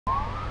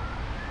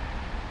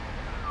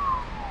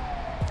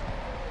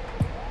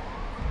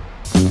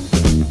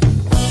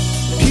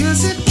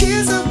Music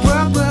is a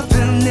world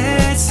within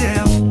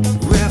itself,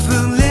 with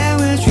a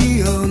language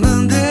we all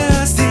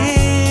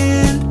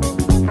understand,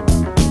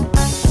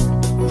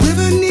 with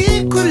an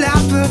equal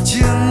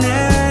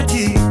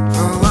opportunity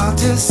for all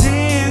to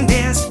sing,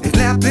 dance, and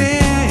clap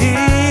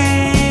hands.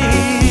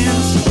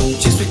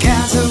 Just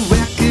because a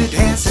record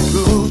has a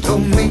groove,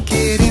 don't make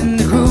it in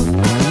the groove,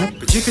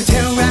 but you can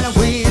tell right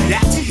away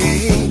that you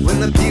hate when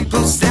the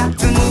people stop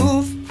to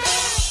move.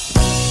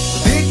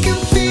 They can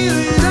feel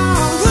it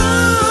all over.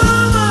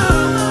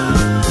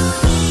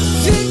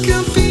 They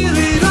can feel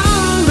it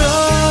all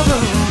over,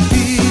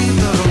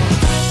 people.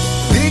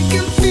 They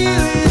can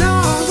feel it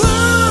all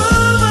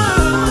over.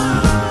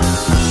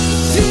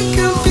 They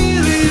can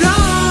feel it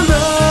all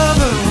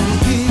over,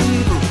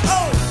 people.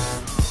 Oh!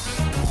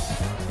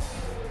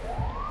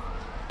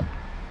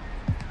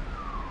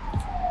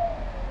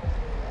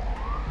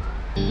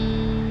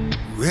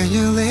 When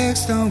your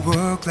legs don't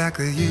work like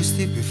they used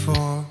to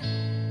before,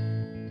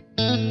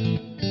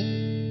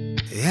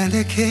 and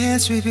they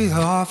can't sweep you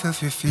off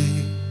of your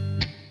feet,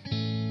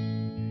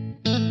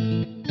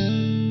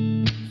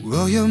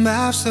 will your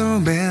mouth still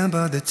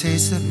remember the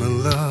taste of my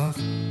love?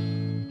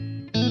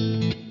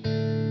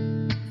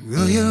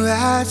 Will your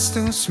eyes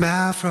still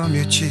smile from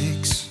your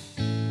cheeks?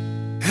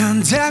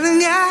 And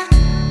darling, I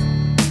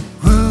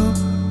will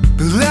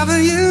be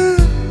loving you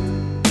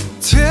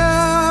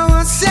till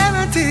we're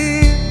 70.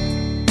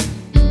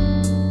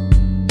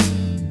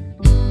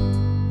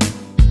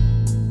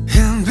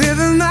 And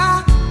baby,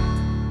 my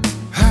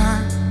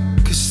heart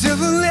could still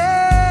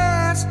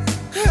last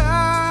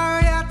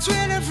at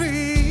 23.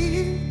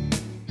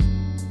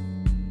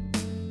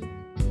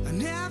 And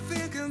now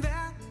thinking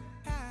back,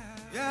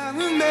 I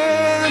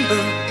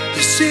remember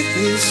the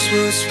sickness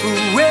was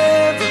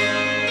forever.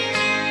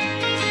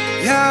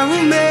 I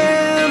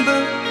remember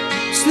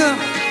snuff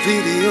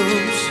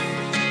videos,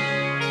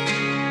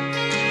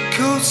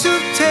 cold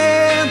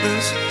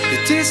Septembers, the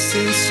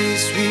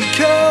distances we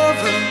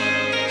cover,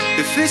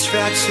 the fish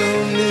racks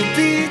on the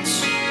beach,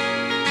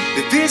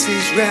 the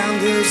business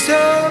round us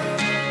up.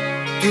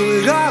 Do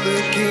it all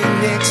again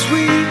next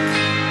week.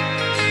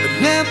 But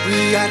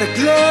never out of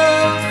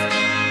glove,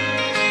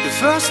 the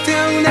first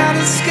down out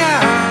of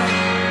sky.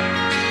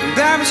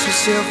 Embarrass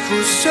yourself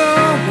for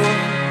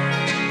someone,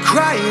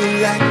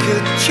 crying like a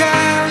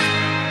child.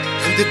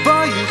 And the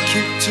boy you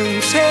kicked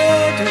his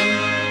head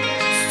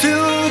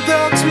still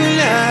bugs me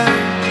now.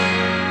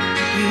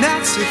 And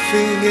that's the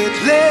thing, it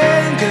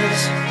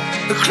lingers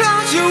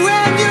across you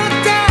when you're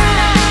down.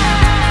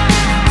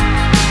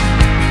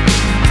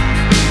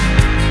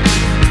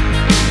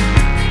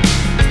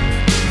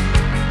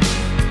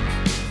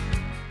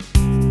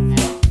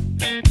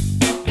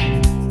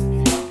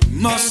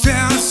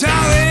 Mustang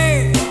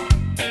Sally,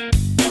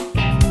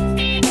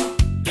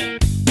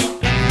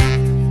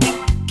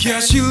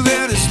 guess you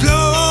better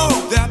slow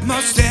that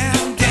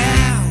Mustang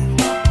down.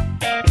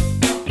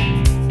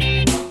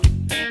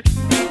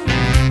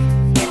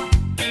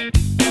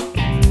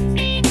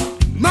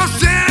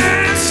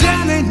 Mustang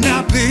Sally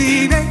now,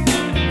 baby,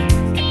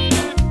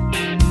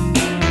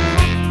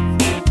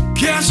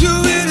 guess you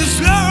better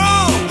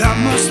slow that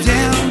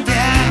Mustang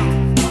down.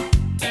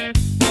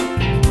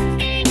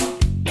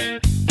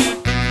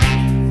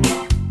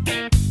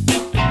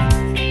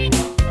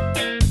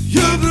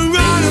 You've been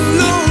running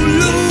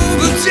all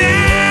over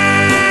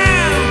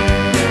town.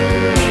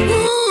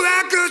 Ooh,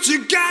 I guess you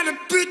gotta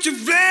put your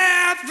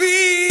flat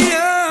feet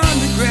on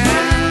the ground.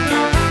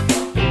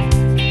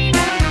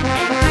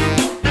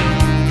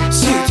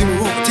 Say it to me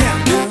one more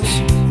time, girls.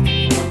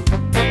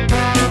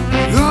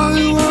 All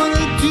you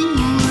wanna do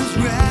is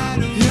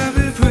ride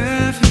every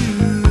breath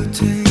you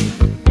take,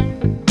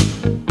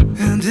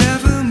 and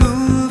every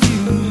move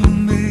you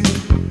make,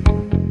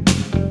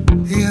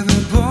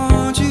 every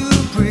bond you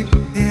break,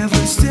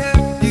 every step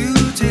you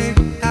take.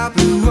 I'll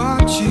be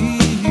watching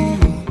you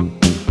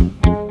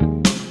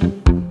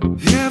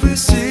every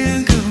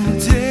single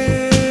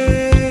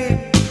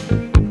day,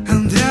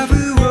 and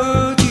every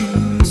word you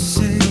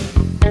say,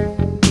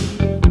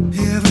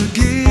 every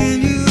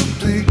game you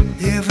play,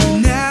 every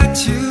night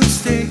you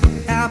stay.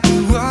 I'll be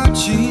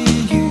watching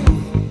you.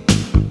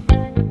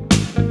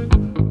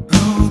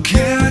 Oh,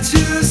 can't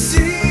you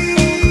see?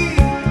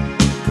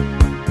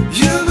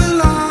 You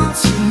belong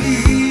to me.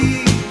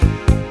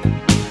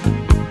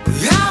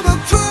 I'm a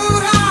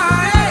poor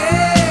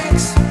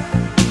heartaches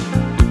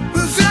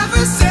with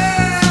every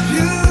step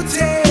you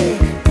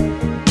take,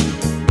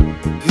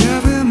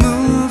 every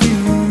move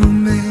you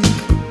make,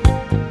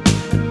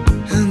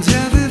 and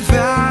every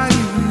vow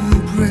you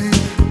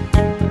break,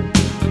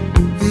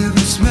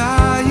 every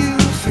smile you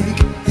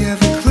fake,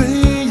 every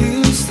claim you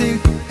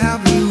stake. I'll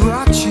be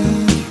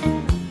watching you.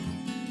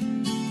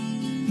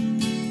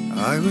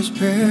 I was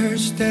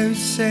perched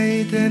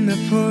outside in the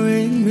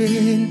pouring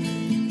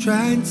rain,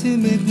 trying to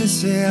make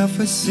myself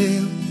a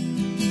sail.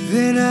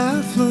 Then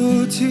I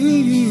flew to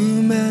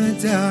you, my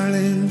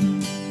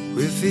darling,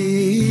 with the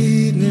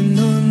evening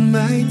on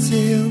my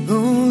tail.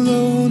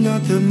 Although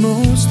not the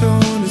most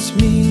honest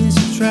means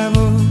to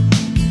travel,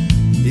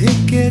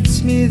 it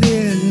gets me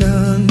there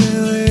nonetheless.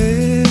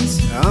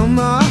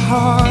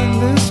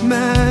 heartless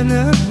man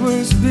at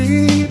worst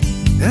be,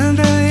 and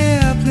a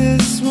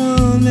helpless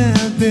one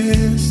at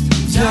best.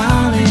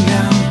 Darling,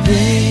 I'll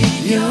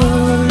bathe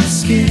your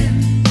skin,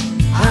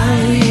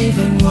 I'll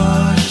even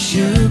wash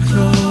your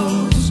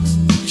clothes.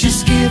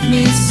 Just give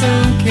me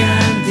some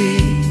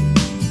candy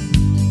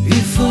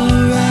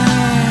before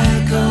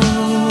I go.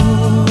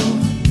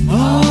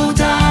 Oh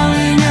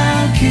darling,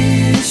 I'll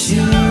kiss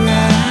your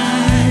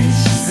eyes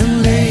and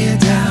lay you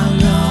down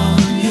on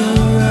your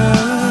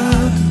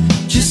rug.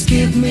 Just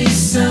give me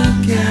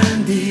some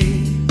candy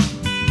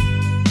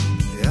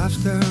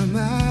after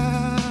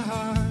my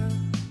heart.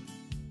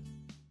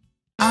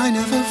 I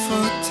never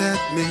thought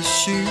I'd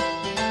miss you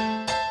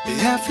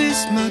half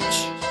as much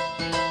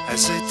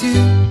as I do.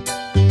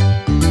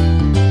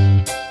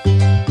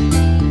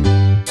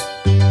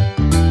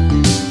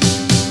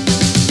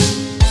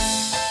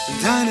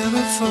 And I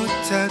never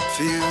thought I'd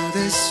feel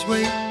this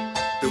way,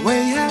 the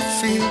way I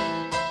feel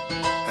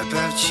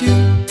about you.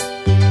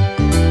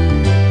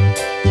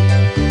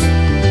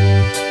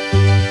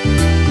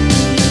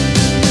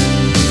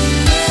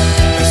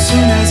 As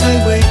soon as I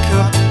wake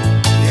up,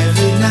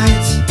 every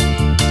night,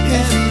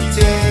 every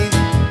day,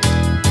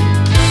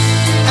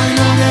 I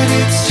know that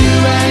it's you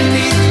I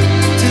need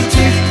to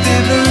take the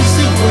blues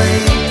away.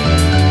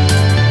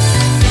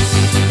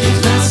 It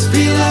must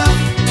be love,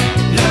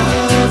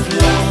 love,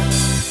 love.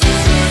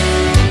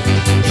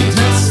 It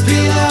must be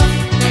love,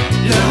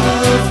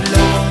 love,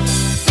 love.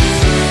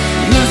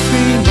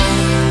 Nothing more,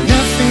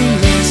 nothing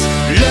less.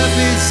 Love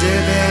is the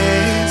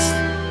best.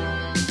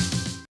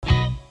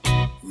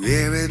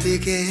 Where it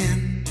began,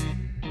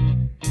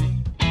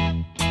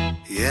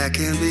 yeah, I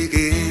can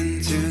begin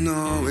to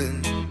know it.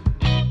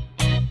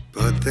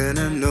 But then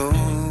I know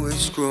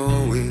it's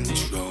growing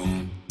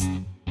strong.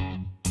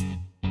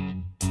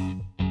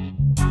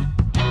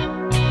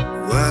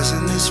 Was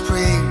in the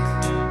spring,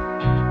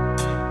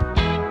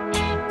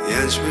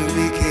 and spring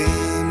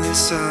became the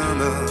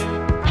summer.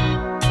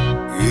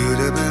 You'd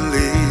have believed